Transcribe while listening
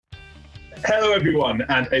Hello, everyone,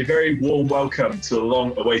 and a very warm welcome to the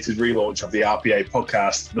long-awaited relaunch of the RPA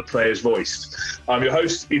podcast, The Player's Voice. I'm your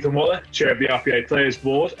host, Ethan Waller, chair of the RPA Players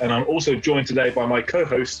Board, and I'm also joined today by my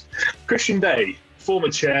co-host, Christian Day, former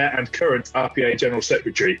chair and current RPA General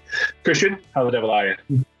Secretary. Christian, how the devil are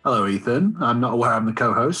you? Hello, Ethan. I'm not aware I'm the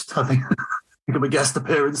co-host. I think I'm a guest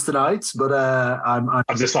appearance tonight, but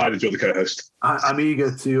I've decided you're the co-host. I'm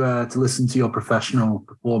eager to listen to your professional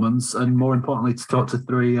performance, and more importantly, to talk to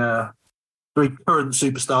three current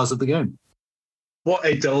superstars of the game. What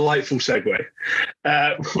a delightful segue.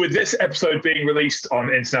 With this episode being released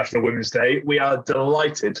on International Women's Day, we are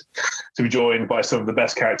delighted to be joined by some of the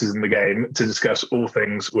best characters in the game to discuss all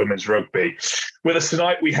things women's rugby. With us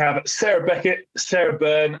tonight, we have Sarah Beckett, Sarah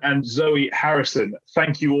Byrne, and Zoe Harrison.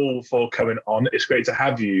 Thank you all for coming on. It's great to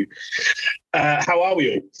have you. How are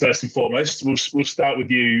we all, first and foremost? We'll start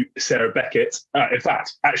with you, Sarah Beckett. In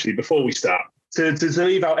fact, actually, before we start, to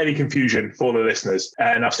leave out any confusion for the listeners,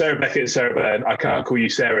 now Sarah Beckett and Sarah Byrne, I can't call you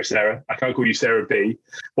Sarah. I can't call you Sarah B.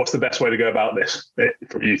 What's the best way to go about this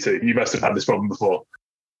from you two? You must have had this problem before.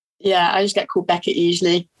 Yeah, I just get called Beckett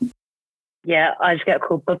usually. Yeah, I just get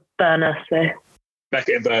called Burner. So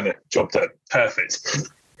Beckett and Burner, job done. Perfect.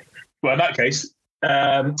 Well, in that case,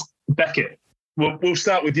 Beckett, we'll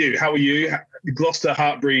start with you. How are you? Gloucester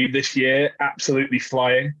Heartbreed this year, absolutely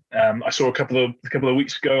flying. I saw a couple of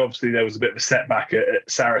weeks ago, obviously there was a bit of a setback at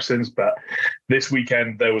Saracens, but this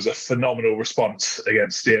weekend there was a phenomenal response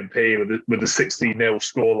against CMP with a 60-0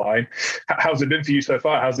 scoreline. How's it been for you so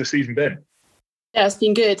far? How's this season been? Yeah, it's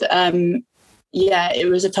been good. Yeah, it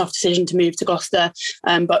was a tough decision to move to Gloucester,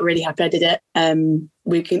 but really happy I did it.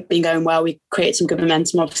 We've been going well. We created some good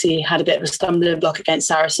momentum. Obviously, had a bit of a stumbling block against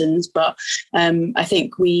Saracens, but I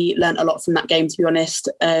think we learnt a lot from that game, to be honest.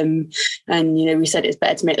 And we said it's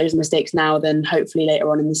better to make those mistakes now than hopefully later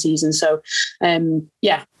on in the season. So,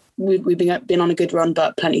 yeah, we've been on a good run,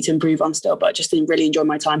 but plenty to improve on still. But just really enjoy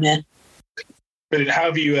my time here. Brilliant. How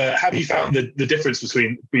have you found the difference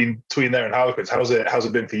between there and Harlequins? How's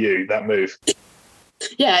it been for you, that move?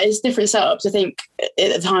 Yeah, it's different setups. I think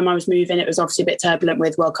at the time I was moving, it was obviously a bit turbulent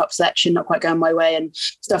with World Cup selection not quite going my way and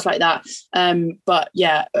stuff like that. But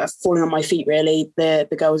yeah, falling on my feet really. The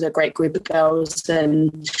girls are a great group of girls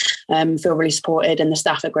and feel really supported, and the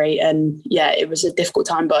staff are great. And yeah, it was a difficult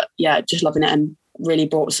time, but yeah, just loving it and really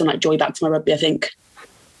brought some joy back to my rugby, I think.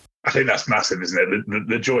 I think that's massive, isn't it?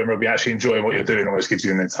 The joy in rugby, actually enjoying what you're doing, almost gives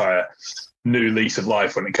you an entire new lease of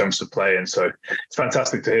life when it comes to playing. So it's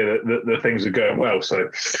fantastic to hear that the things are going well. So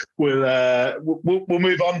we'll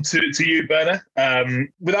move on to you, Berner.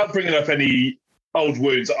 Without bringing up any old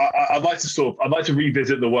wounds, I'd like to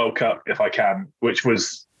revisit the World Cup if I can, which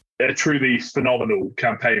was a truly phenomenal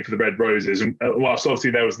campaign for the Red Roses. And whilst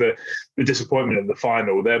obviously there was the disappointment in the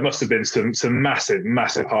final, there must have been some massive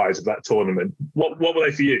highs of that tournament. What were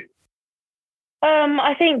they for you?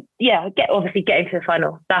 I think, obviously getting to the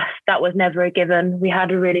final, that was never a given. We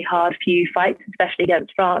had a really hard few fights, especially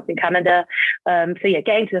against France and Canada.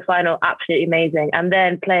 Getting to the final, absolutely amazing. And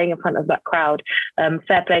then playing in front of that crowd,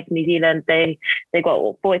 fair play to New Zealand. They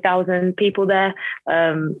got 40,000 people there.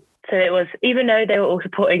 So it was, even though they were all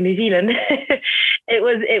supporting New Zealand, it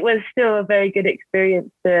was still a very good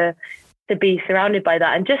experience to be surrounded by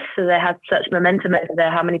that. And just so they had such momentum over there,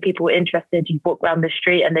 how many people were interested. You walk around the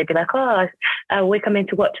street and they'd be like, we're coming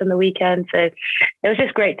to watch on the weekend. So it was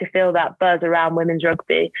just great to feel that buzz around women's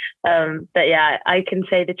rugby. But yeah, I can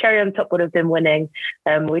say the cherry on top would have been winning.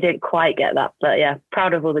 We didn't quite get that, but yeah,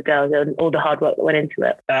 proud of all the girls and all the hard work that went into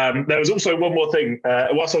it. There was also one more thing.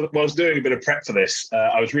 Whilst I was doing a bit of prep for this,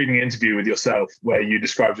 I was reading an interview with yourself where you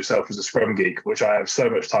described yourself as a scrum geek, which I have so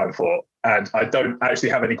much time for. And I don't actually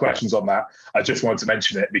have any questions on that. I just wanted to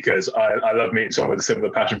mention it because I love meeting someone with a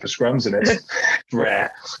similar passion for scrums, and it's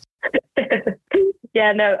rare.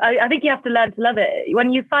 Yeah, no, I think you have to learn to love it.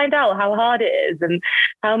 When you find out how hard it is and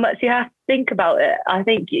how much you have to think about it, I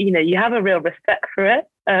think, you have a real respect for it.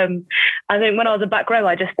 I think when I was a back row,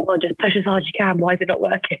 I just thought, just push as hard as you can. Why is it not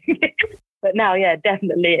working? But now, yeah,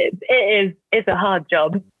 definitely it's a hard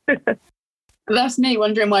job. That's me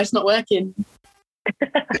wondering why it's not working.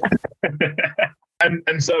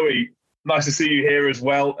 And Zoe, nice to see you here as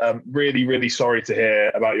well. Really, really sorry to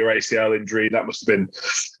hear about your ACL injury. That must have been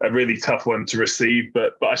a really tough one to receive.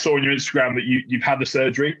 But I saw on your Instagram that you've had the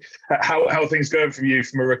surgery. How are things going for you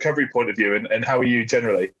from a recovery point of view, and how are you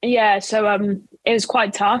generally? Yeah, so it was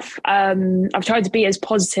quite tough. I've tried to be as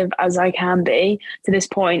positive as I can be to this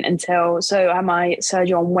point so I had my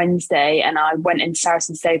surgery on Wednesday, and I went into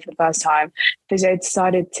Saracens Day for the first time. Physio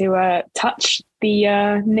decided to touch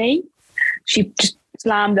the knee. She just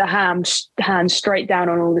slammed a hand straight down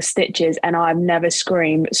on all the stitches, and I've never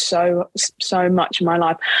screamed so much in my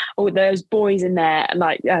life. Oh, there's boys in there,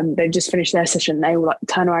 like they've just finished their session. They all like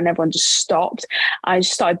turn around, everyone just stopped. I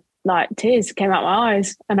just started, like, tears came out my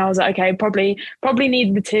eyes, and I was like, okay, probably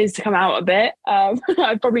needed the tears to come out a bit.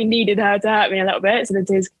 I probably needed her to hurt me a little bit so the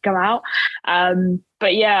tears could come out.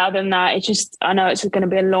 But yeah, other than that, it's just, I know it's going to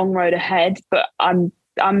be a long road ahead, but I'm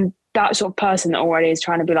that sort of person that already is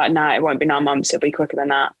trying to be like, nah, it won't be 9 months, it'll be quicker than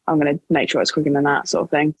that. I'm going to make sure it's quicker than that, sort of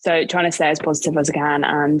thing. So trying to stay as positive as I can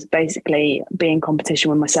and basically be in competition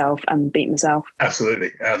with myself and beat myself.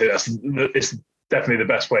 Absolutely. I think it's definitely the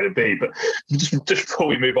best way to be. But just before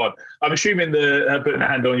we move on, I'm assuming putting a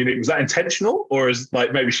hand on your knee, was that intentional, or is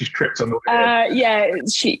like maybe she's tripped on the way? Yeah,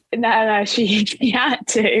 she had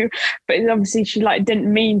to, but obviously she like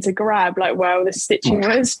didn't mean to grab like where the stitching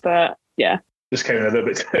was, but yeah. Just came in a little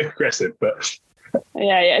bit too aggressive, but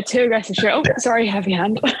yeah, too aggressive. Oh, sorry, heavy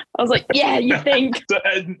hand. I was like, yeah, you think? So,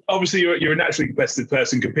 obviously, you're a naturally competitive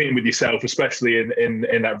person. Competing with yourself, especially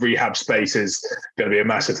in that rehab space, is going to be a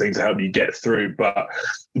massive thing to help you get through. But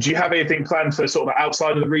do you have anything planned for sort of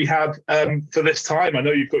outside of the rehab for this time? I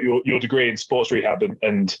know you've got your degree in sports rehab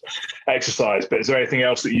and exercise, but is there anything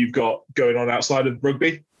else that you've got going on outside of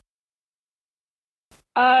rugby?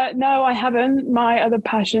 No, I haven't. My other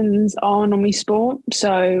passions are normally sport,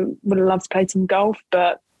 so would have loved to play some golf,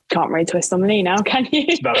 but can't really twist on the knee now, can you?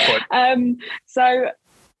 That's fine. So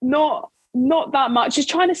not that much. Just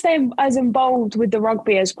trying to stay as involved with the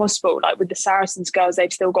rugby as possible. Like with the Saracens girls,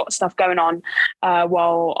 they've still got stuff going on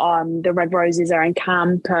while the Red Roses are in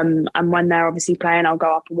camp. And when they're obviously playing, I'll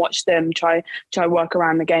go up and watch them, try work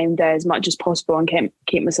around the game day as much as possible and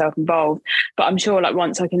keep myself involved. But I'm sure like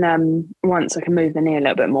once I can move the knee a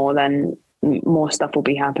little bit more, then more stuff will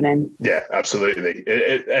be happening. Yeah, absolutely.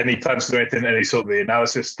 Any plans to do anything, any sort of the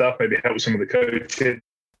analysis stuff, maybe help with some of the coaching?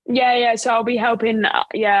 Yeah. So I'll be helping.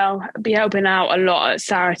 I'll be helping out a lot at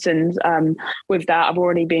Saracens with that. I've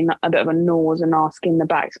already been a bit of a nose and asking the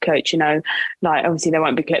backs coach, like obviously there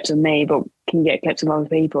won't be clips of me, but can you get clips of other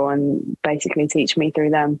people and basically teach me through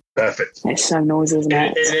them. Perfect. It's so noisy, isn't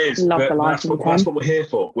it? It is. Love the life. That's what we're here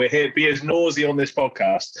for. We're here to be as noisy on this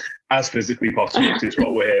podcast as physically possible. Is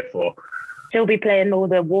what we're here for. She'll be playing all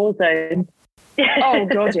the Warzone. Oh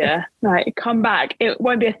god, yeah! Like, come back. It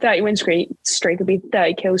won't be a 30-win streak. It'll be a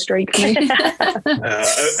 30-kill streak.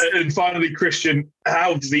 And finally, Christian,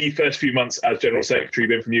 how's the first few months as General Secretary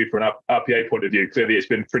been from you from an RPA point of view? Clearly, it's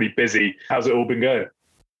been pretty busy. How's it all been going? It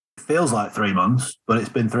feels like 3 months, but it's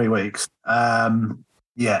been 3 weeks.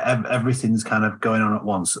 Everything's kind of going on at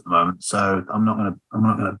once at the moment. So I'm not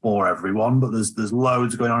gonna bore everyone, but there's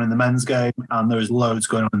loads going on in the men's game, and there's loads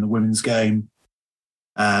going on in the women's game.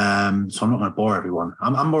 So I'm not going to bore everyone.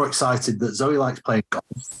 I'm more excited that Zoe likes playing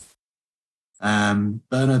golf.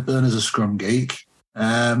 Berna's a scrum geek.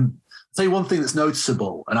 I'll tell you one thing that's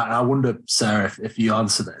noticeable, and I wonder, Sarah, if you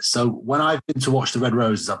answer this. So when I've been to watch the Red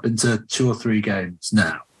Roses, I've been to 2 or 3 games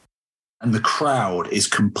now, and the crowd is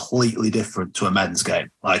completely different to a men's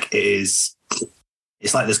game. Like it's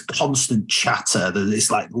like there's constant chatter.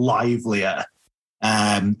 It's like livelier.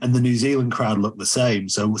 And the New Zealand crowd looked the same.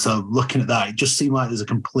 So looking at that, it just seemed like there's a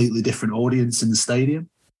completely different audience in the stadium.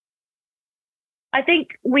 I think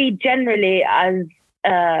we generally, as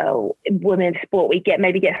women's sport, we get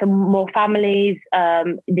some more families.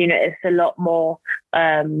 It's a lot more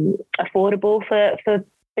affordable for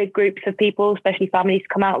big groups of people, especially families, to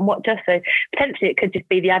come out and watch us. So potentially it could just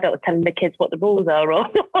be the adults telling the kids what the rules are.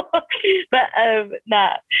 But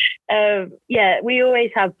we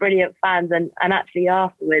always have brilliant fans, and actually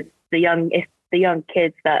afterwards, the young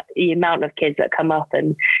kids, that the amount of kids that come up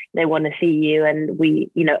and they want to see you, and we,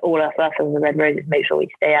 all of us as the Red Roses make sure we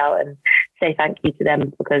stay out and say thank you to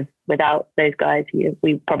them, because without those guys,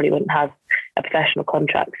 we probably wouldn't have a professional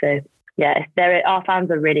contract. So yeah, our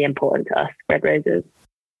fans are really important to us, Red Roses.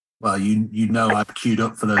 Well, I've queued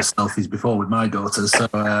up for those selfies before with my daughter. So,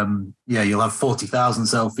 you'll have 40,000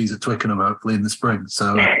 selfies at Twickenham hopefully in the spring.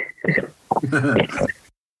 So,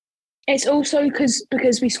 it's also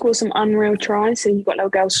because we score some unreal tries, so you've got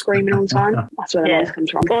little girls screaming all the time. That's where the noise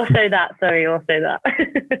comes from. Also that.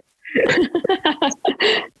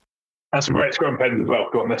 That's some great scrum pens as well.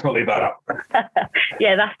 Go on, let's not leave that out.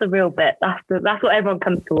 Yeah, that's the real bit. That's what everyone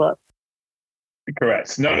comes to watch.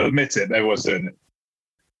 Correct. No, admit it. Everyone's doing it.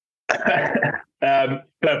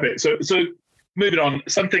 Perfect. So moving on,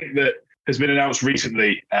 something that has been announced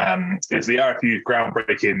recently is the RFU's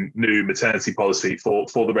groundbreaking new maternity policy for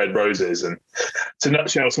the Red Roses. And to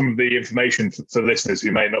nutshell some of the information for listeners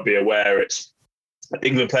who may not be aware, it's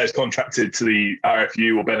England players contracted to the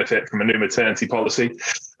RFU will benefit from a new maternity policy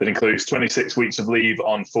that includes 26 weeks of leave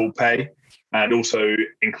on full pay. And also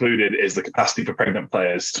included is the capacity for pregnant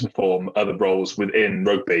players to perform other roles within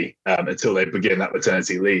rugby until they begin that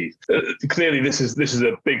maternity leave. Clearly, this is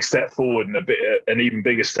a big step forward and an even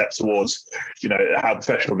bigger step towards, how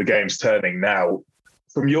professional the game's turning now.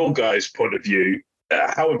 From your guys' point of view,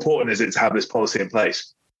 how important is it to have this policy in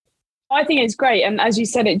place? I think it's great, and as you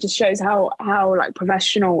said, it just shows how like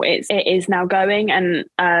professional it is now going. And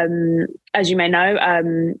as you may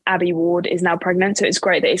know, Abby Ward is now pregnant, so it's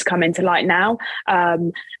great that it's come into light now.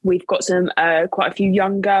 We've got quite a few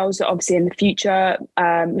young girls that obviously in the future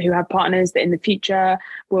who have partners that in the future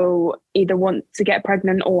will either want to get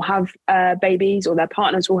pregnant or have babies, or their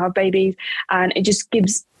partners will have babies, and it just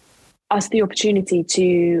gives us the opportunity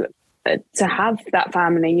to have that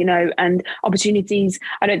family, and opportunities.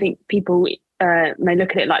 I don't think people may look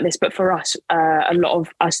at it like this, but for us, a lot of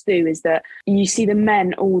us do, is that you see the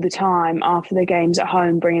men all the time after the games at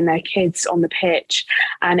home bringing their kids on the pitch,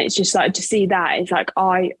 and it's just like to see that. It's like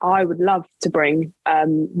I would love to bring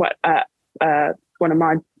one of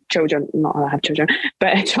my children, not I have children,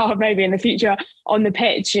 but a child maybe in the future on the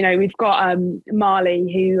pitch. We've got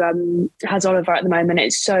Marley who has Oliver at the moment.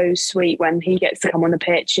 It's so sweet when he gets to come on the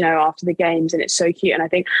pitch, after the games, and it's so cute. And I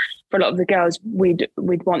think for a lot of the girls, we'd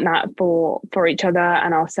want that for each other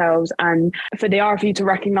and ourselves, and for the RFU to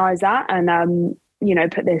recognise that and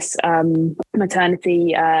put this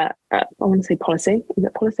maternity, I want to say policy, is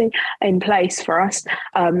it policy, in place for us,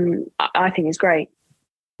 I think is great.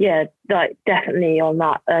 Yeah, like definitely on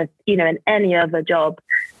that. In any other job,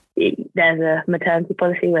 there's a maternity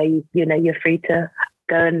policy where you're free to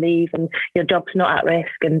go and leave, and your job's not at risk.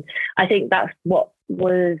 And I think that's what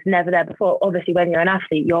was never there before. Obviously, when you're an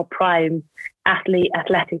athlete, your prime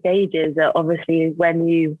athletic ages are obviously when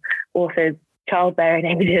you also childbearing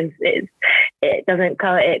ages.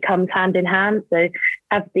 It comes hand in hand. So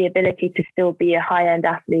have the ability to still be a high end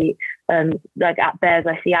athlete. Like at Bears,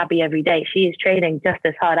 I see Abby every day. She is training just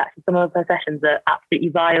as hard. Actually, some of her sessions are absolutely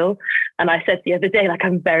vile. And I said the other day,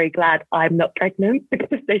 I'm very glad I'm not pregnant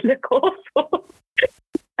because they look awful.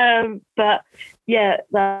 But yeah,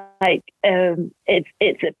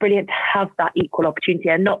 it's brilliant to have that equal opportunity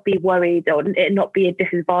and not be worried, or it not be a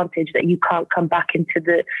disadvantage that you can't come back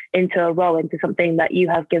into a role, into something that you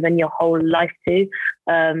have given your whole life to.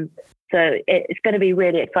 So it's going to be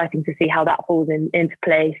really exciting to see how that falls into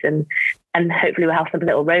place, and hopefully we'll have some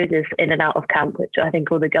little roses in and out of camp, which I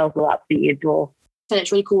think all the girls will absolutely adore. And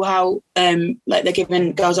it's really cool how they're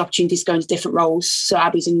giving girls opportunities to go into different roles. So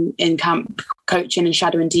Abby's in camp coaching and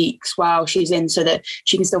shadowing Deeks while she's in, so that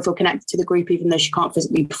she can still feel connected to the group, even though she can't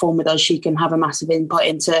physically perform with us. She can have a massive input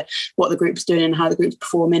into what the group's doing and how the group's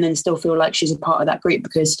performing, and still feel like she's a part of that group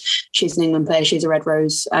because she's an England player, she's a Red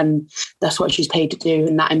Rose, and that's what she's paid to do.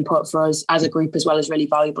 And that input for us as a group as well is really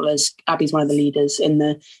valuable, as Abby's one of the leaders in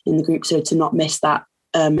the group. So to not miss that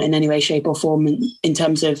in any way, shape or form in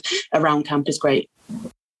terms of around camp is great.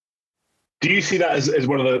 Do you see that as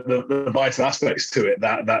one of the vital aspects to it,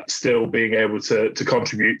 that still being able to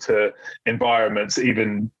contribute to environments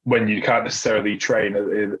even when you can't necessarily train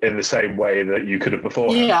in the same way that you could have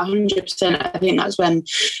before? Yeah, 100%. I think that's when,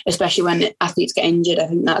 especially when athletes get injured, I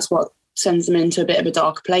think that's what sends them into a bit of a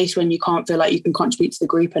darker place, when you can't feel like you can contribute to the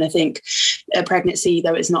group. And I think a pregnancy,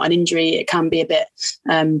 though it's not an injury, it can be a bit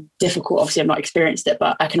difficult. Obviously, I've not experienced it,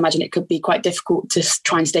 but I can imagine it could be quite difficult to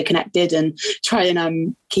try and stay connected and try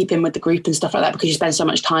and keep in with the group and stuff like that, because you spend so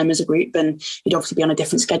much time as a group, and you'd obviously be on a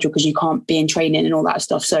different schedule because you can't be in training and all that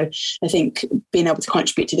stuff. So I think being able to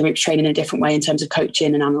contribute to the group's training in a different way in terms of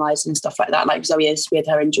coaching and analysing and stuff like that, like Zoe is with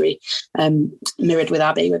her injury, mirrored with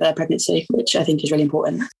Abby with her pregnancy, which I think is really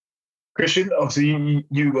important. Christian, obviously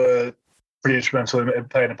you were pretty instrumental in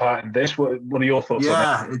playing a part in this. What are your thoughts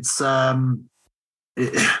on it?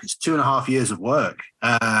 It's 2.5 years of work.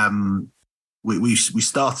 We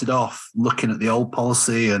started off looking at the old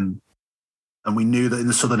policy, and we knew that in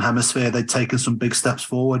the Southern Hemisphere they'd taken some big steps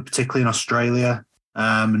forward, particularly in Australia,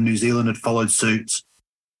 and New Zealand had followed suit.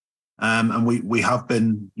 And we have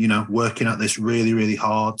been, working at this really, really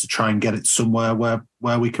hard to try and get it somewhere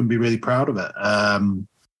where we can be really proud of it.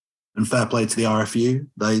 And fair play to the RFU.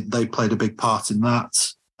 They played a big part in that.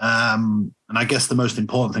 And I guess the most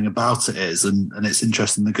important thing about it is, and it's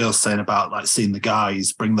interesting, the girls saying about like seeing the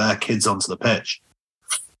guys bring their kids onto the pitch.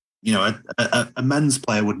 A men's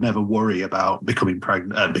player would never worry about becoming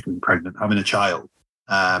pregnant, having a child.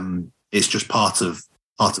 It's just part of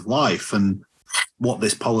life. And what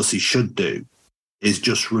this policy should do is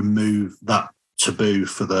just remove that taboo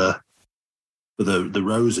for the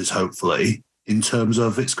Roses, hopefully, in terms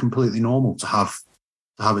of it's completely normal to have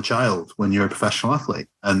to have a child when you're a professional athlete,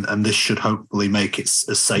 and this should hopefully make it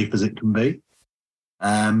as safe as it can be.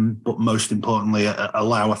 But most importantly,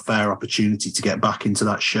 allow a fair opportunity to get back into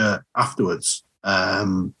that shirt afterwards.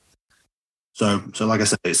 So like I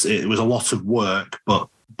said, it was a lot of work, but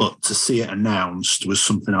to see it announced was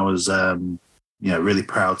something I was really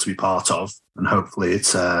proud to be part of, and hopefully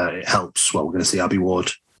it helps. Well, we're going to see Abbey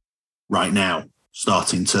Ward right now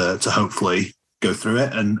starting to hopefully go through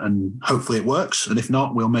it, and hopefully it works. And if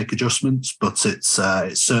not, we'll make adjustments. But it's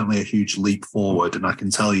certainly a huge leap forward, and I can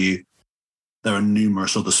tell you there are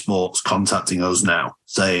numerous other sports contacting us now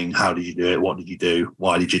saying, "How did you do it? What did you do?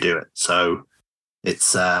 Why did you do it?" So it's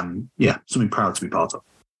something proud to be part of.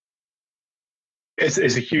 It's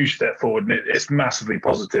a huge step forward, and it's massively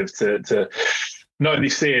positive to not only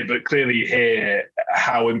see it, but clearly hear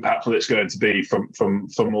how impactful it's going to be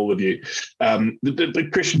from all of you. The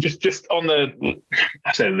Christian, just on the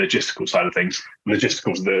logistical side of things,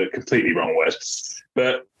 logistical is the completely wrong word,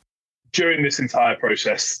 but during this entire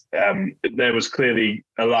process, there was clearly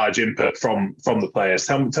a large input from the players.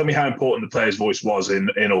 Tell me how important the players' voice was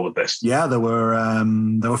in all of this. Yeah, there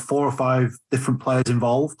were 4 or 5 different players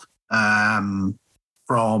involved.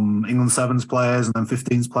 From England Sevens players and then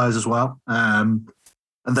 15s players as well. And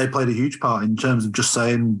they played a huge part in terms of just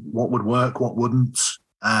saying what would work, what wouldn't,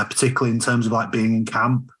 particularly in terms of like being in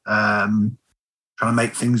camp, trying to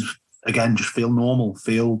make things, again, just feel normal,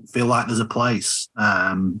 feel like there's a place.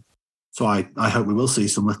 So I hope we will see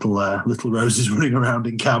some little roses running around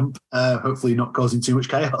in camp, hopefully not causing too much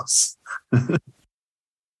chaos.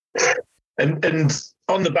 And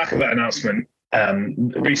on the back of that announcement,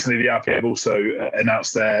 recently the RPA have also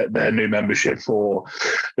announced their new membership for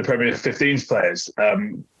the Premier 15s players.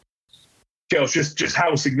 Girls, just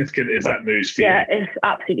how significant is that news for you? Yeah, it's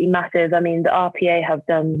absolutely massive. I mean, the RPA have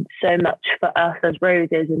done so much for us as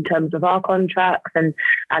Roses in terms of our contracts and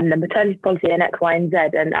the maternity policy and X, Y, and Z.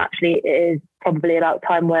 And actually, it is probably about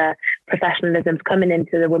time where professionalism's coming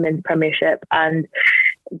into the Women's Premiership, and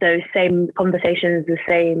those same conversations, the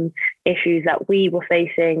same issues that we were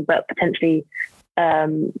facing, but potentially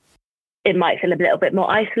it might feel a little bit more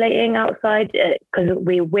isolating outside because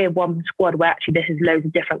we're one squad where actually this is loads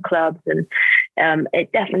of different clubs, and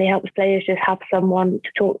it definitely helps players just have someone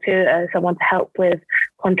to talk to, someone to help with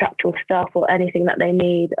contractual stuff or anything that they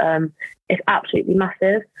need. It's absolutely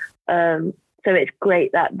massive. So it's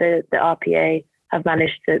great that the RPA have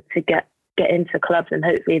managed to get into clubs, and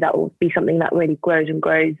hopefully that will be something that really grows and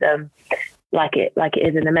grows like it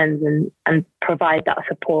is in the men's, and provide that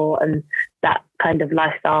support and that kind of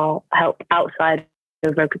lifestyle help outside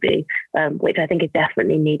of rugby, which I think is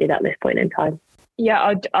definitely needed at this point in time.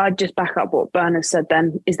 Yeah, I'd just back up what Bernard said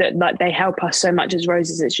then, is that like they help us so much as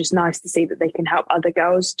Roses. It's just nice to see that they can help other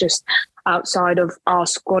girls just outside of our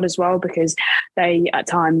squad as well, because they at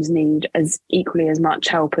times need as equally as much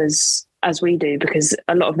help as we do, because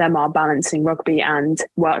a lot of them are balancing rugby and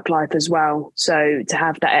work life as well. So to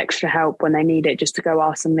have that extra help when they need it, just to go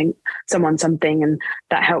ask someone something and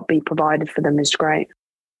that help be provided for them is great.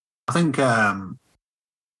 I think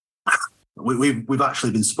we've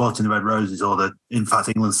actually been supporting the Red Roses, or in fact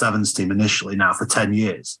England Sevens team initially now for 10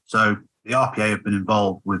 years. So the RPA have been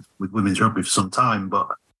involved with women's rugby for some time, but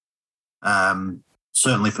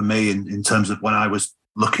certainly for me in terms of when I was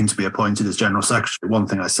looking to be appointed as General Secretary, one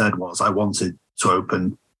thing I said was I wanted to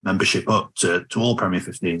open membership up to all Premier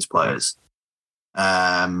 15s players.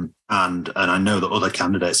 And I know that other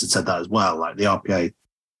candidates had said that as well. Like the RPA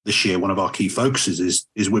this year, one of our key focuses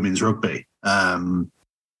is women's rugby.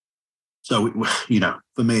 So,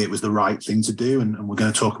 for me, it was the right thing to do. And we're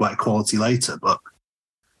going to talk about equality later. But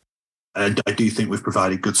I do think we've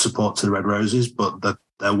provided good support to the Red Roses, but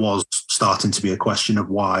there was starting to be a question of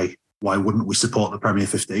why wouldn't we support the Premier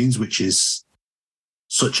 15s, which is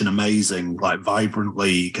such an amazing, vibrant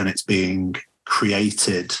league, and it's being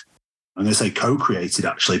created. I'm going to say co-created,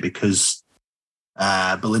 actually, because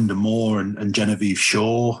Belinda Moore and Genevieve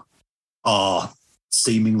Shaw are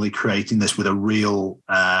seemingly creating this with a real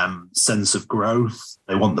sense of growth.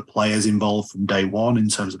 They want the players involved from day one in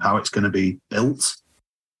terms of how it's going to be built.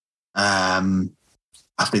 I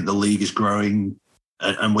think the league is growing.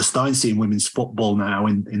 And we're starting to see in women's football now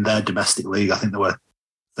in their domestic league. I think there were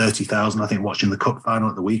 30,000, watching the cup final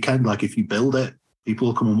at the weekend. Like, if you build it, people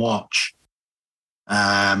will come and watch.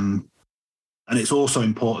 And it's also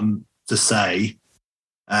important to say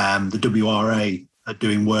the WRA are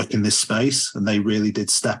doing work in this space, and they really did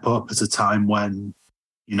step up at a time when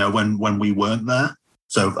we weren't there.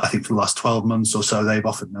 So I think for the last 12 months or so, they've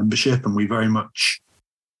offered membership, and we very much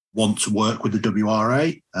want to work with the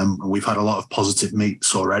WRA. We've had a lot of positive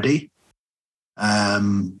meets already.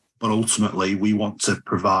 but ultimately we want to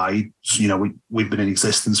provide, we've been in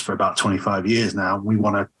existence for about 25 years now. We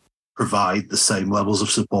want to provide the same levels of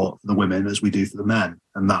support for the women as we do for the men.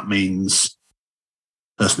 And that means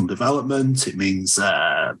personal development. It means,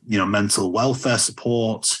 mental welfare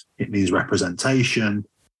support. It means representation.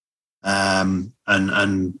 And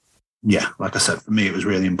like I said, for me, it was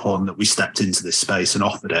really important that we stepped into this space and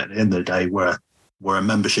offered it. At the end of the day, we're a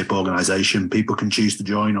membership organisation. People can choose to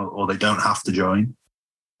join or they don't have to join.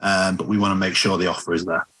 But we want to make sure the offer is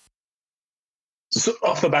there. So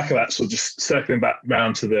off the back of that, so just circling back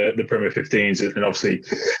round to the Premier 15s and obviously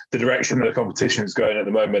the direction that the competition is going at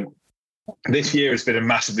the moment. This year has been a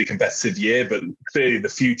massively competitive year, but clearly the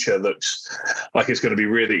future looks like it's going to be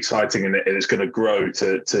really exciting and it's going to grow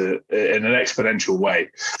to in an exponential way.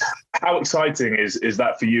 How exciting is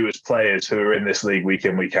that for you as players who are in this league week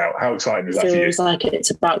in, week out? How exciting is that for you? It feels like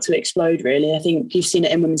it's about to explode, really. I think you've seen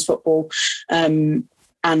it in women's football.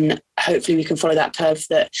 And hopefully we can follow that curve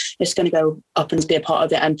that it's going to go up and be a part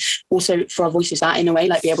of it. And also for our voices, that in a way,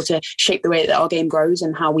 like be able to shape the way that our game grows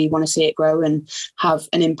and how we want to see it grow and have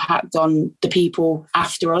an impact on the people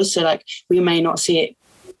after us. So like we may not see it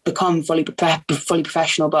become fully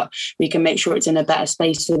professional, but we can make sure it's in a better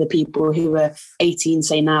space for the people who are 18,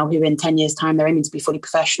 say now, who in 10 years' time, they're aiming to be fully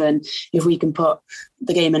professional. And if we can put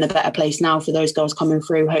the game in a better place now for those girls coming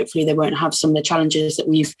through, hopefully they won't have some of the challenges that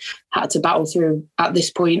we've had to battle through at this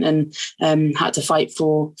point and had to fight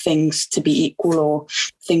for things to be equal or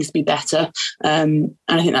things to be better. And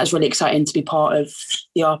I think that's really exciting to be part of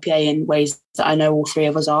the RPA in ways that I know all three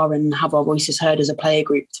of us are and have our voices heard as a player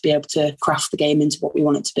group to be able to craft the game into what we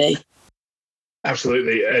want it to be.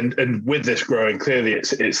 Absolutely. And with this growing, clearly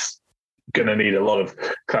it's going to need a lot of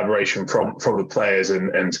collaboration from the players.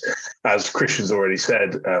 And as Christian's already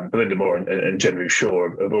said, Belinda Moore and Genevieve Shaw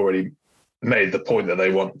have already made the point that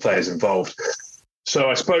they want players involved. So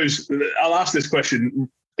I suppose I'll ask this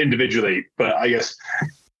question individually, but I guess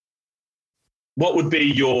what would be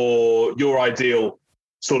your ideal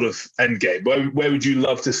sort of end game? Where would you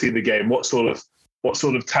love to see the game? What sort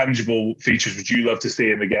of tangible features would you love to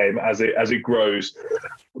see in the game as it grows?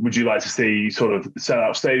 Would you like to see sort of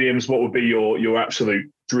sell-out stadiums? What would be your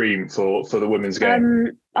absolute dream for the women's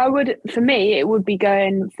game? For me, it would be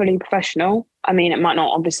going fully professional. I mean, it might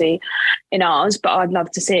not obviously in ours, but I'd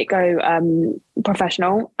love to see it go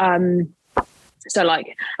professional. So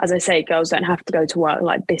like, as I say, girls don't have to go to work.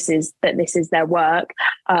 Like this is their work.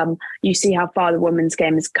 You see how far the women's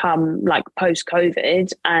game has come, like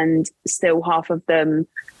post-COVID, and still half of them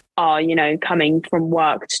are, coming from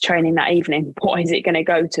work to training that evening. What is it going to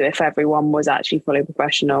go to if everyone was actually fully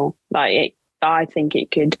professional? I think it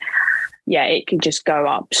could just go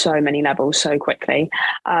up so many levels so quickly.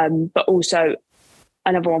 But also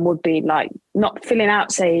another one would be like not filling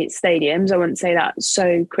out, say, stadiums. I wouldn't say that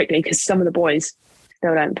so quickly because some of the boys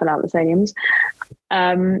still don't fill out the stadiums.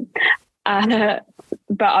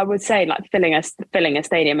 But I would say like filling a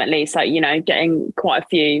stadium at least, like, getting quite a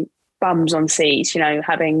few bums on seats,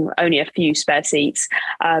 having only a few spare seats.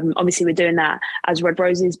 Obviously we're doing that as Red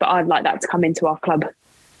Roses, but I'd like that to come into our club,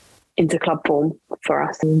 into club form for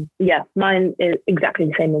us. Yeah, mine is exactly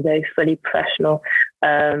the same as those, fully professional.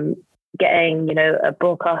 Getting, a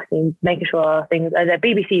broadcasting, making sure our things, the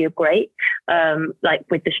BBC are great. Like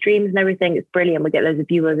with the streams and everything, it's brilliant. We get loads of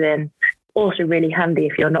viewers in. Also really handy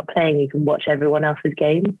if you're not playing, you can watch everyone else's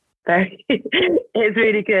game. So it's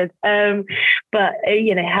really good. But,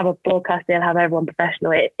 have a broadcast, they'll have everyone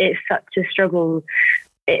professional. It's such a struggle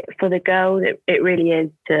for the girls. It really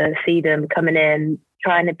is to see them coming in,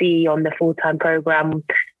 trying to be on the full-time program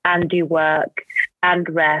and do work and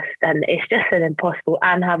rest, and it's just an impossible,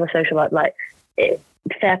 and have a social life. Like,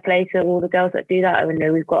 fair play to all the girls that do that. I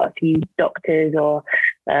know we've got a few doctors or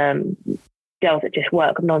girls that just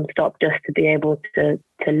work non-stop just to be able to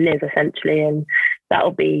live, essentially, and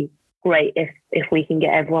that'll be great if we can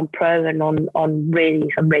get everyone pro and on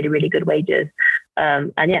really some really, really good wages.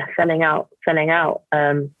 And yeah, selling out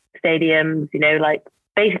stadiums, like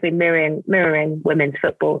basically mirroring women's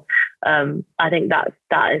football. I think that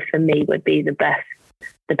is, for me, would be the best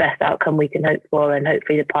outcome we can hope for, and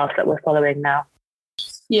hopefully the path that we're following now.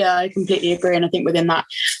 Yeah, I completely agree. And I think within that,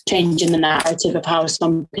 change in the narrative of how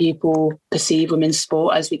some people perceive women's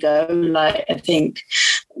sport as we go, like, I think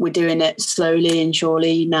we're doing it slowly and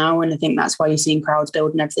surely now. And I think that's why you're seeing crowds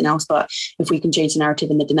build and everything else. But if we can change the narrative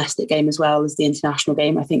in the domestic game as well as the international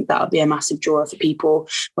game, I think that'll be a massive draw for people,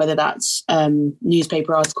 whether that's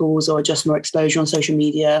newspaper articles or just more exposure on social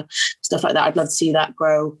media, stuff like that. I'd love to see that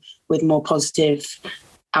grow with more positive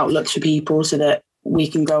outlooks for people so that we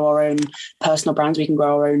can grow our own personal brands, we can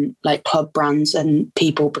grow our own like club brands, and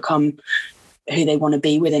people become who they want to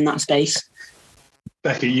be within that space.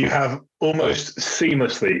 Becky, you have almost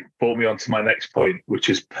seamlessly brought me on to my next point, which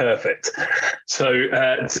is perfect. So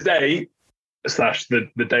today, /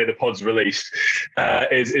 the day the pod's released,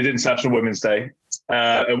 is International Women's Day.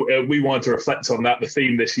 And we wanted to reflect on that. The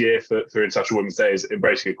theme this year for International Women's Day is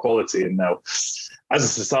embracing equality. And now, as a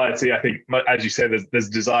society, I think, as you said, there's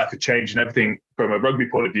a desire for change, and everything from a rugby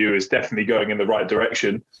point of view is definitely going in the right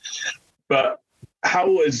direction. But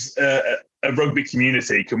how, as a rugby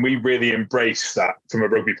community, can we really embrace that from a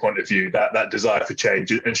rugby point of view, that desire for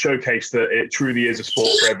change, and showcase that it truly is a sport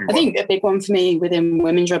for everyone? I think a big one for me within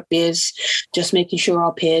women's rugby is just making sure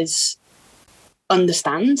our peers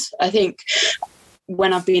understand. I think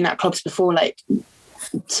when I've been at clubs before, like,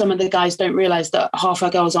 some of the guys don't realise that half our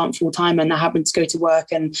girls aren't full-time and they're having to go to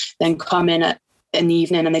work and then come in the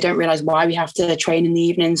evening, and they don't realise why we have to train in the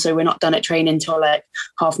evening. So we're not done at training until like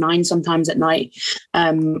 9:30 sometimes at night.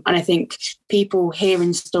 And I think people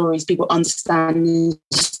hearing stories, people understanding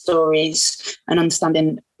stories and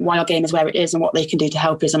understanding why our game is where it is and what they can do to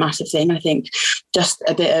help is a massive thing. I think just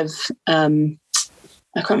a bit of, I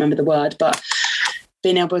can't remember the word, but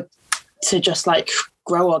being able to just like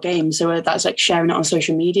grow our game. So that's like sharing it on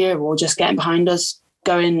social media or just getting behind us,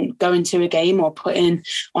 going to a game or putting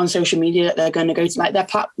on social media that they're going to go to. Like, their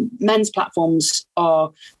men's platforms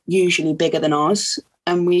are usually bigger than ours,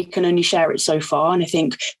 and we can only share it so far. And I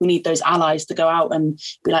think we need those allies to go out and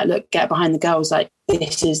be like, look, get behind the girls. Like,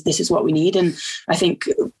 this is what we need. And I think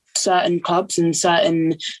certain clubs and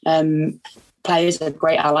certain players are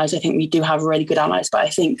great allies. I think we do have really good allies, but I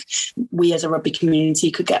think we as a rugby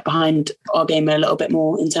community could get behind our game a little bit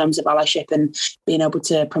more in terms of allyship and being able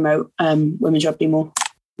to promote women's rugby more.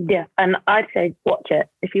 Yeah, and I'd say watch it.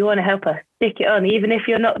 If you want to help us, stick it on. Even if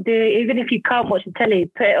you can't watch the telly,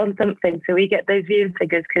 put it on something so we get those viewing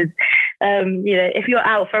figures. Because if you're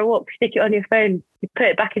out for a walk, stick it on your phone, you put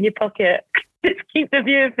it back in your pocket. Just keep the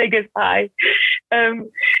viewing figures high.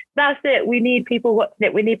 That's it. We need people watching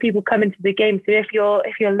it. We need people coming to the game. So if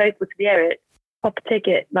you're local to the area, pop a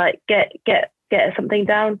ticket. Like, get something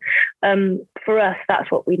down. For us,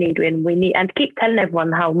 that's what we need. We need, and keep telling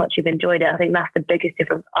everyone how much you've enjoyed it. I think that's the biggest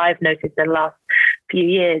difference I've noticed in the last few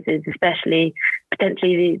years, is especially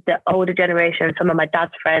potentially the older generation. Some of my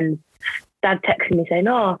dad's friends. Dad texted me saying,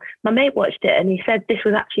 "Oh, my mate watched it and he said this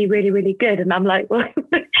was actually really, really good." And I'm like, "Well,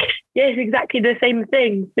 yeah, it's exactly the same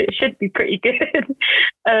thing. It should be pretty good."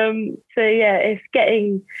 So yeah, it's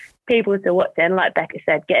getting people to watch it, and like Becca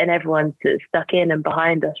said, getting everyone to stuck in and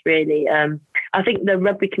behind us. Really, I think the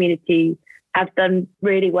rugby community have done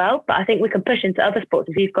really well, but I think we can push into other sports.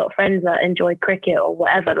 If you've got friends that enjoy cricket or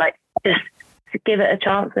whatever, like, just give it a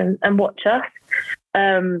chance and watch us.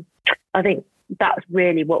 I think that's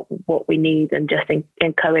really what we need, and just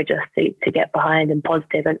encourage us to get behind and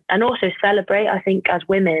positive, and also celebrate. I think as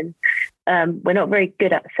women, we're not very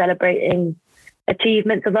good at celebrating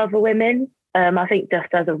achievements of other women. I think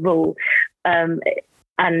just as a rule, and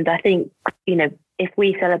I think, if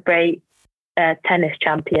we celebrate tennis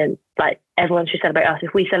champions, like, everyone should celebrate us.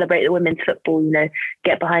 If we celebrate the women's football,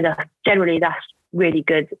 get behind us. Generally, that's really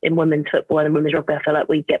good in women's football and women's rugby. I feel like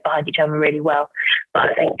we get behind each other really well. But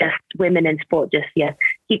I think just women in sport,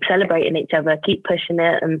 keep celebrating each other, keep pushing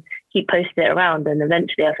it and keep posting it around. And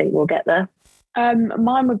eventually I think we'll get there.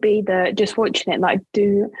 Mine would be just watching it, like,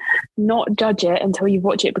 do not judge it until you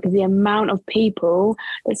watch it, because the amount of people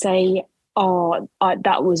that say, "Oh,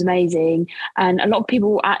 that was amazing," and a lot of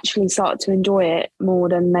people will actually start to enjoy it more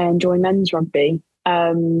than they enjoy men's rugby.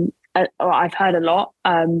 I've heard a lot,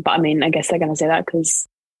 but I mean, I guess they're going to say that because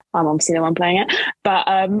I'm obviously the one playing it. But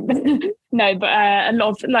no, but a lot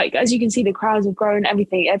of, like, as you can see, the crowds have grown,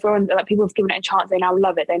 everything. Everyone, like, people have given it a chance. They now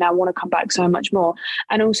love it. They now want to come back so much more.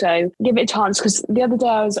 And also give it a chance, because the other day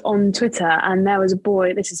I was on Twitter and there was a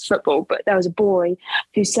boy, this is football, but there was a boy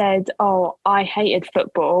who said, "Oh, I hated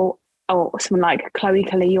football." Or someone like, "Chloe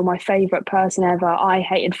Kelly, you're my favourite person ever. I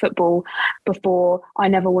hated football before. I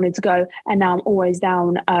never wanted to go. And now I'm always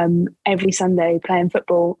down every Sunday playing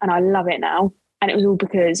football. And I love it now." And it was all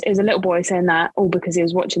because it was a little boy saying that, all because he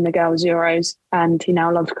was watching the girls' Euros and he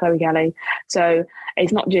now loves Chloe Kelly. So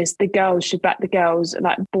it's not just the girls should back the girls,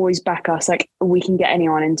 like, boys back us. Like, we can get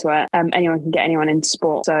anyone into it. Anyone can get anyone into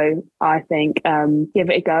sport. So I think give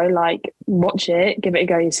it a go, like, watch it, give it a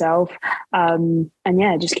go yourself. And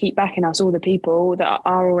yeah, just keep backing us, all the people that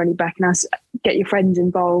are already backing us. Get your friends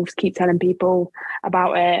involved, keep telling people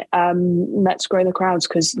about it. Let's grow the crowds,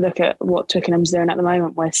 because look at what Twickenham's doing at the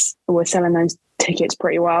moment. We're selling those tickets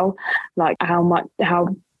pretty well. Like,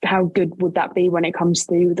 how good would that be when it comes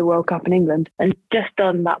to the World Cup in England? And just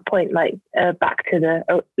on that point, like, back to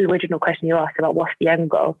the original question you asked about what's the end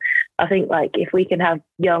goal, I think like if we can have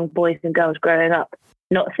young boys and girls growing up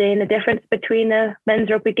not seeing the difference between a men's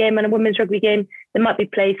rugby game and a women's rugby game, they might be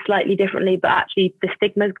played slightly differently, but actually the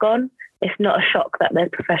stigma's gone. It's not a shock that there's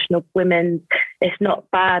professional women. It's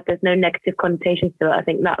not bad. There's no negative connotations to it. I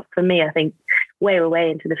think that, for me, I think way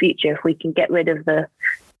into the future, if we can get rid of the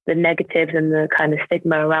negatives and the kind of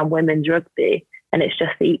stigma around women's rugby, and it's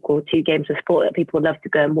just the equal two games of sport that people would love to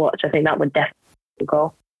go and watch, I think that would definitely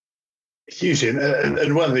go. Hugely.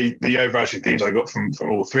 And one of the overarching themes I got from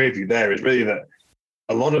all three of you there is really that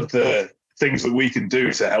a lot of the things that we can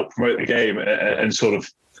do to help promote the game and sort of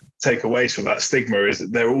take away some of that stigma is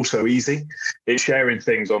that they're also easy. It's sharing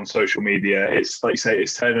things on social media. It's like you say,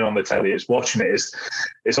 it's turning on the telly, it's watching it,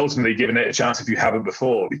 it's ultimately giving it a chance if you haven't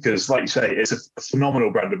before, because like you say, it's a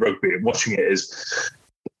phenomenal brand of rugby, and watching it is,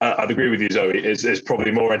 I'd agree with you, Zoe, is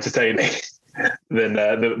probably more entertaining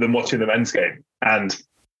than watching the men's game. And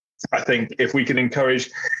I think if we can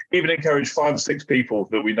encourage 5 or 6 people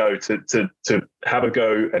that we know to have a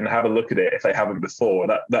go and have a look at it if they haven't before,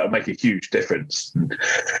 that would make a huge difference.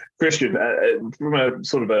 Christian, from a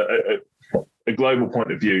sort of a global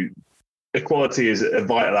point of view, equality is a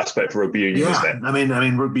vital aspect for rugby union, isn't it? I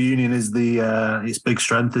mean, rugby union is its big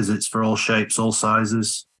strength is it's for all shapes, all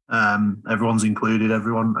sizes. Everyone's included.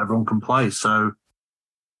 Everyone can play. So,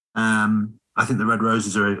 I think the Red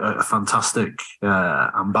Roses are a fantastic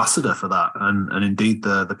ambassador for that, and indeed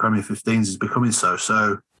the Premier 15s is becoming so.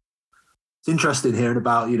 So it's interesting hearing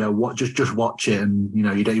about what just watch it, and you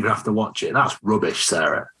don't even have to watch it. That's rubbish,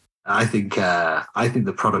 Sarah. I think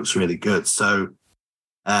the product's really good. So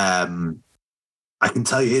I can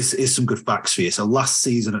tell you here's some good facts for you. So last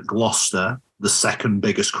season at Gloucester, the second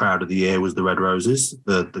biggest crowd of the year was the Red Roses.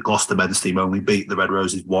 The Gloucester men's team only beat the Red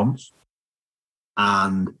Roses once.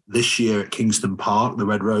 And this year at Kingston Park, the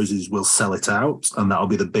Red Roses will sell it out, and that'll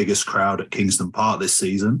be the biggest crowd at Kingston Park this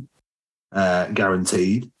season,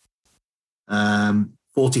 guaranteed.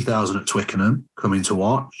 40,000 at Twickenham coming to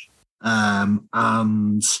watch. And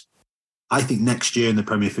I think next year in the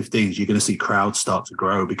Premier 15s, you're going to see crowds start to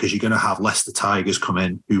grow, because you're going to have Leicester Tigers come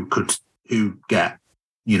in who get,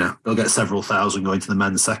 they'll get several thousand going to the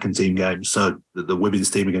men's second team games. So the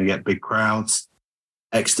women's team are going to get big crowds.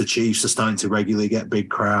 Exeter Chiefs are starting to regularly get big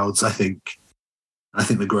crowds. I think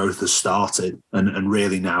the growth has started, and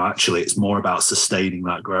really now actually it's more about sustaining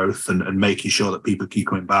that growth and making sure that people keep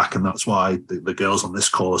coming back. And that's why the girls on this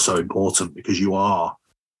call are so important, because you are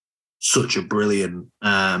such a brilliant,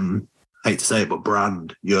 hate to say it, but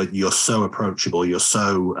brand. You're so approachable. You're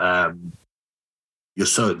so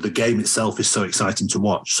the game itself is so exciting to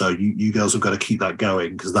watch. So you girls have got to keep that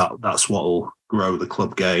going, because that's what will grow the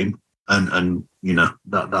club game. And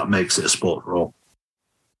that makes it a sport for all.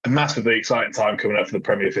 A massively exciting time coming up for the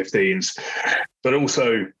Premier 15s, but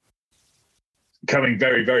also coming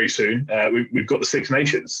very, very soon. We've got the Six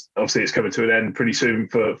Nations. Obviously, it's coming to an end pretty soon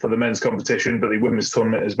for the men's competition, but the women's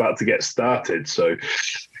tournament is about to get started. So,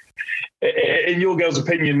 in your girls'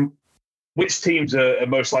 opinion, which teams are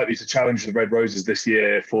most likely to challenge the Red Roses this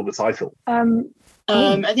year for the title?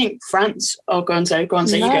 I think France. Oh, go on, Zoe. Go on,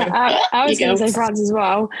 Zoe. You go. I was going to say France as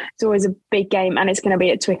well. It's always a big game, and it's going to be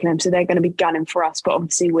at Twickenham, so they're going to be gunning for us. But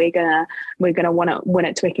obviously, we're gonna want to win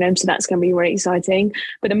at Twickenham, so that's going to be really exciting.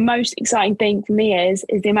 But the most exciting thing for me is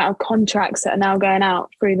the amount of contracts that are now going out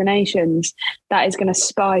through the nations. That is going to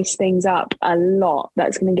spice things up a lot.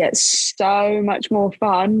 That's going to get so much more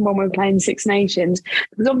fun when we're playing Six Nations,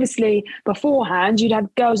 because obviously beforehand you'd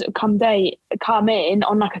have girls that come in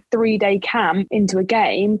on like a 3-day camp into a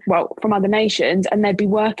game, from other nations, and they'd be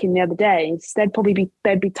working the other days. They'd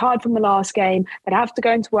be tired from the last game. They'd have to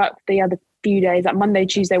go into work for the other few days, like Monday,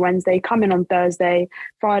 Tuesday, Wednesday, come in on Thursday,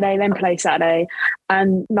 Friday, then play Saturday.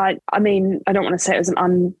 And I don't want to say it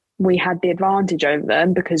was we had the advantage over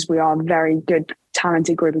them, because we are a very good,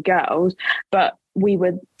 talented group of girls, but we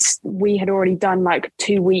had already done like a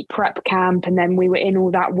 2-week prep camp, and then we were in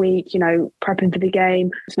all that week, prepping for the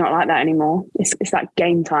game. It's not like that anymore. It's that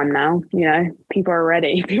game time now. People are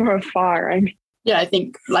ready. People are firing. Yeah, I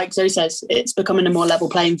think, like Zoe says, it's becoming a more level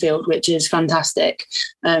playing field, which is fantastic.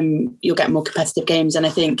 You'll get more competitive games, and I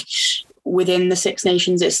think within the Six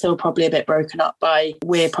Nations, it's still probably a bit broken up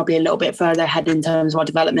we're probably a little bit further ahead in terms of our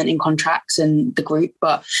development in contracts and the group.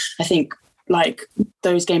 But I think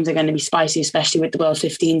those games are going to be spicy, especially with the World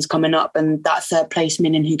 15s coming up, and that third place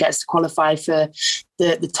meaning who gets to qualify for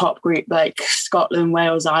the top group, like Scotland,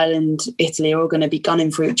 Wales, Ireland, Italy, are all going to be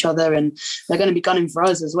gunning for each other, and they're going to be gunning for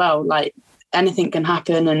us as well. Anything can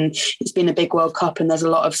happen, and it's been a big World Cup, and there's a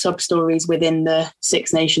lot of sub-stories within the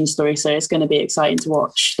Six Nations story, so it's going to be exciting to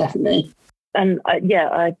watch, definitely. And I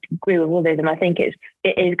agree with all those, and I think it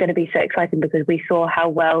is going to be so exciting, because we saw how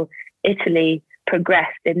well Italy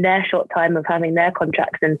progressed in their short time of having their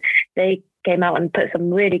contracts, and they came out and put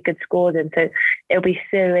some really good scores in. So it'll be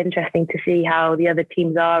so interesting to see how the other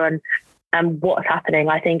teams are and what's happening.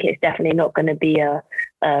 I think it's definitely not going to be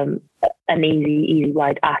an easy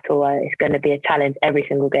ride at all. It's going to be a challenge every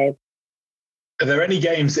single game. Are there any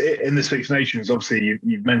games in the Six Nations? Obviously,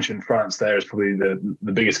 you've mentioned France there as probably the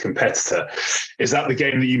biggest competitor. Is that the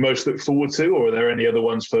game that you most look forward to, or are there any other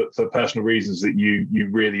ones for personal reasons that you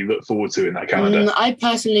really look forward to in that calendar? I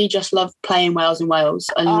personally just love playing Wales and Wales.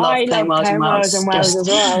 I love playing Wales and Wales. As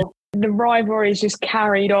well. The rivalry is just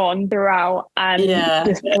carried on throughout, and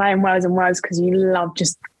just playing Wales and Wales because you love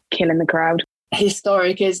just killing the crowd.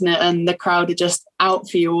 Historic, isn't it? And the crowd are just out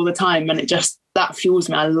for you all the time, and that fuels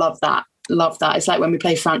me. I love that. It's like when we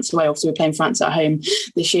play France away. Obviously, we're playing France at home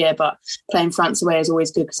this year, but playing France away is always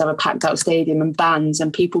good because I have a packed out stadium and bands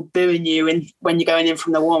and people booing you and when you're going in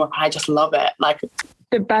from the warm up. I just love it. Like,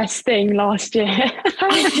 the best thing last year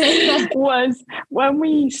was when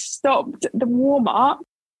we stopped the warm up,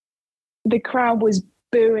 the crowd was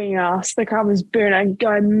booing us. The crowd was booing and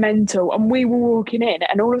going mental, and we were walking in,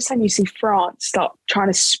 and all of a sudden you see France start trying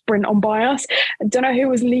to sprint on by us. I don't know who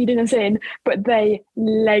was leading us in, but they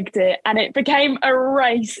legged it, and it became a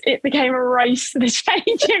race. It became a race to the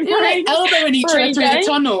changing room. Like elbowing each other through the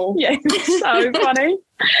tunnel. Yeah, it was so funny.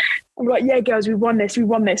 I'm like, yeah, girls, we won this.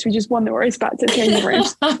 We just won the race back to the changing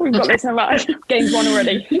rooms. We've got this. I'm like, game's won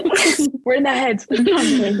already. We're in their heads.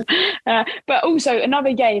 But also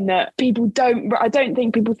another game that I don't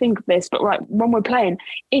think people think of this, but like when we're playing,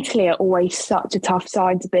 Italy are always such a tough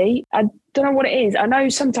side to beat. I don't know what it is. I know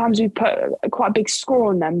sometimes we put quite a big score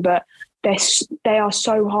on them, but they are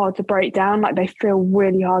so hard to break down. Like, they feel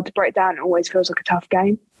really hard to break down. It always feels like a tough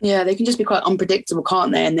game. Yeah, they can just be quite unpredictable,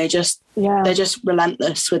 can't they? And they're just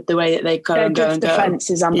relentless with the way that they go and go and go. Their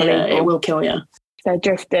defense is unbelievable. Yeah, it will kill you. They're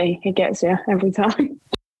drifty. It gets you every time.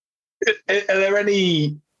 Are there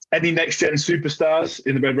any next gen superstars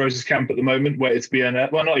in the Red Roses camp at the moment where it's been,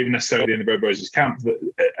 well, not even necessarily in the Red Roses camp, but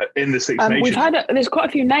in the Six Nations? There's quite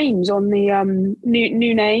a few names on the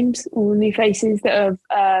new names or new faces that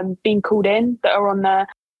have been called in that are on the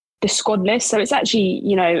squad list. So it's actually,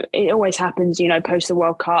 it always happens, post the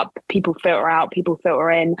World Cup, people filter out, people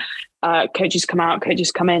filter in, coaches come out,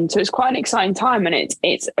 coaches come in. So it's quite an exciting time, and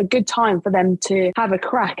it's a good time for them to have a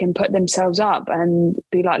crack and put themselves up and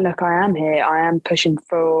be like, look, I am here. I am pushing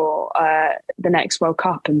for the next World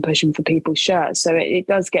Cup and pushing for people's shirts. So it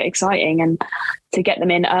does get exciting, and to get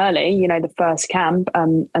them in early, the first camp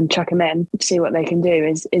and chuck them in, see what they can do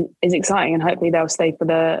is exciting, and hopefully they'll stay for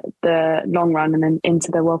the long run and then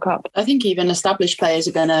into the World Cup. I think even established players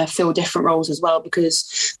are going to fill different roles as well,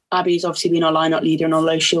 because Abby's obviously been our line-up leader, and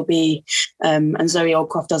although she'll be, and Zoe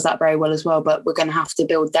Oldcroft does that very well as well, but we're going to have to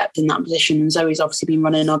build depth in that position. And Zoe's obviously been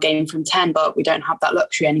running our game from 10, but we don't have that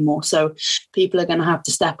luxury anymore. So people are going to have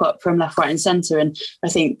to step up from left, right and centre. And I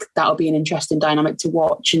think that'll be an interesting dynamic to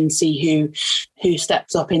watch and see who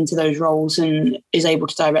steps up into those roles and is able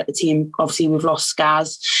to direct the team. Obviously, we've lost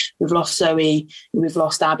Skaz, we've lost Zoe, we've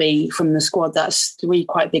lost Abby from the squad. That's 3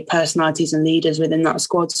 quite big personalities and leaders within that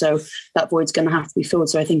squad. So that void's going to have to be filled.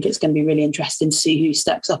 So I think it's going to be really interesting to see who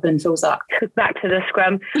steps up and fills that. Back to the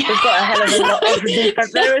scrum. We've got a hell of a lot of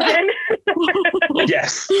defence there, isn't it?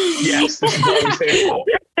 Yes. This is what I'm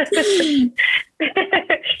saying.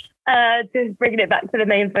 Just bringing it back to the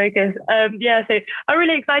main focus. So I'm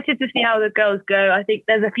really excited to see how the girls go. I think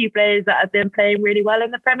there's a few players that have been playing really well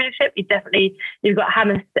in the Premiership. You've got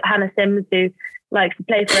Hannah Sims, who likes to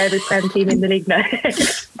play for every Prem team in the league now.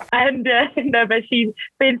 But she's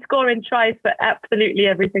been scoring tries for absolutely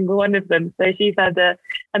every single one of them. So she's had an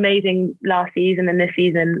amazing last season and this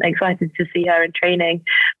season. Excited to see her in training.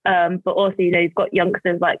 But also, you've got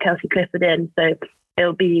youngsters like Kelsey Clifford in. So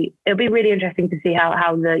it'll be really interesting to see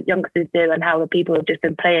how the youngsters do and how the people who've just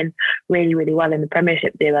been playing really, really well in the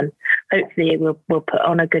Premiership do. And hopefully we'll put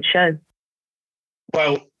on a good show.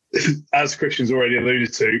 Well, as Christian's already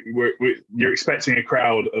alluded to, you're expecting a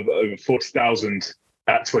crowd of over 40,000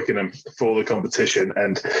 at Twickenham for the competition.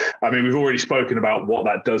 And I mean, we've already spoken about what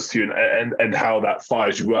that does to you and how that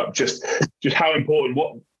fires you up. Just how important,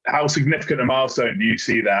 how significant a milestone do you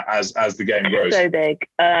see that as the game grows? So big.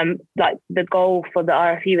 Like the goal for the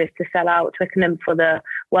RFU is to sell out Twickenham for the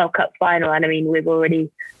World Cup final. And I mean, we've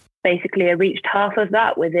already basically reached half of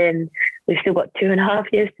that we've still got 2.5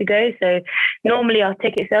 years to go. So normally our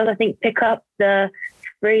ticket sales, I think, pick up the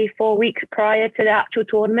 3-4 weeks prior to the actual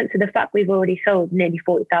tournament. So the fact we've already sold nearly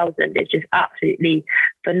 40,000 is just absolutely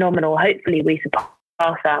phenomenal. Hopefully we surpass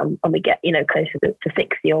that and we get, closer to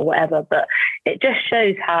 60 or whatever. But it just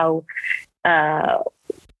shows how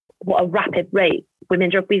what a rapid rate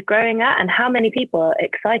women's rugby is growing at, and how many people are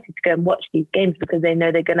excited to go and watch these games because they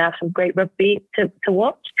know they're going to have some great rugby to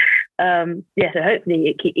watch. So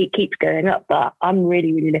hopefully it keeps going up, but I'm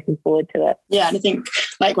really, really looking forward to it. Yeah, and I think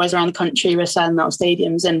likewise around the country, we're selling out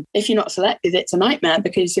stadiums, and if you're not selected, it's a nightmare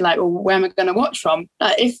because you're like, well, where am I going to watch from?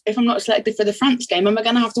 Like, if I'm not selected for the France game, am I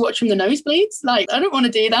going to have to watch from the nosebleeds? Like, I don't want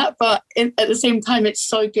to do that, but at the same time, it's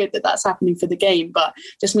so good that that's happening for the game, but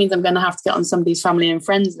just means I'm going to have to get on somebody's family and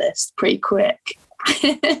friends list pretty quick.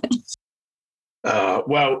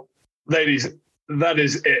 Well, ladies, that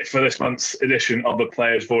is it for this month's edition of The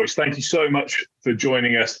Player's Voice. Thank you so much for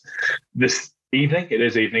joining us this evening. It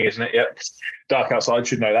is evening, isn't it? Yep. Dark outside,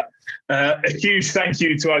 should know that. A huge thank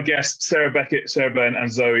you to our guests, Sarah Beckett, Sarah Byrne,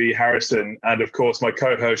 and Zoe Harrison, and of course my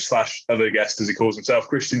co-host / other guest, as he calls himself,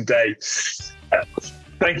 Christian Day.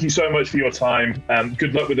 Thank you so much for your time.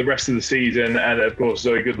 Good luck with the rest of the season, and of course,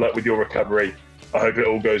 Zoe, good luck with your recovery. I hope it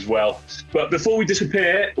all goes well. But before we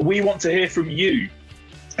disappear, we want to hear from you.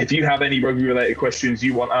 If you have any rugby-related questions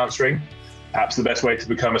you want answering, perhaps the best way to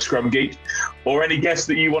become a Scrum Geek, or any guests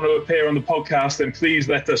that you want to appear on the podcast, then please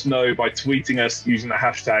let us know by tweeting us using the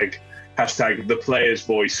hashtag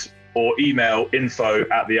 #ThePlayersVoice, or email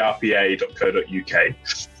info@therpa.co.uk.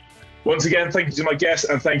 Once again, thank you to my guests,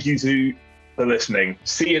 and thank you for listening.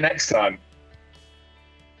 See you next time.